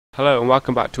Hello and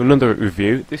welcome back to another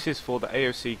review. This is for the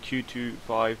AOC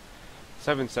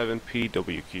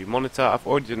Q2577PWQ monitor. I've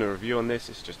already done a review on this,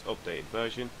 it's just updated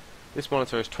version. This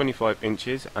monitor is 25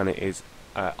 inches and it is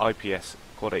IPS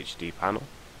Quad HD panel,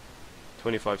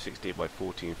 2560 by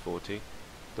 1440.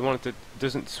 The monitor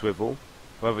doesn't swivel,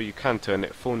 however you can turn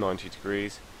it full 90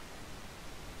 degrees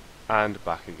and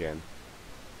back again.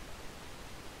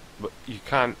 But you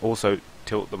can also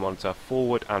tilt the monitor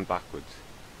forward and backwards.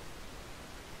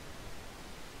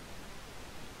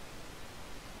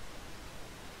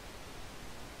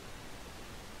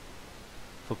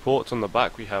 For ports on the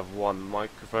back we have one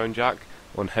microphone jack,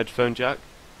 one headphone jack,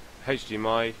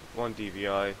 HDMI, one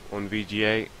DVI, one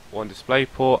VGA, one display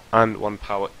port and one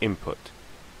power input.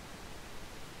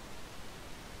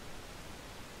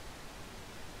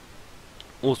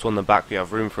 Also on the back we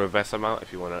have room for a VESA mount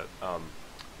if you want to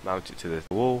mount it to the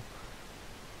wall.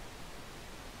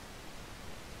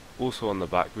 Also on the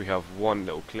back we have one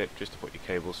little clip just to put your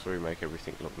cables through, make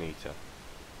everything look neater.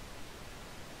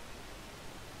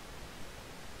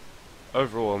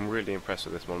 Overall, I'm really impressed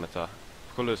with this monitor.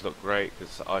 The colours look great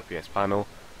because it's an IPS panel,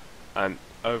 and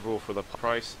overall for the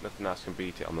price, nothing else can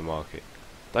beat it on the market.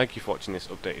 Thank you for watching this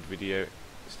updated video.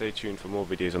 Stay tuned for more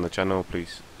videos on the channel.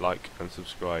 Please like and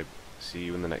subscribe. See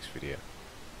you in the next video.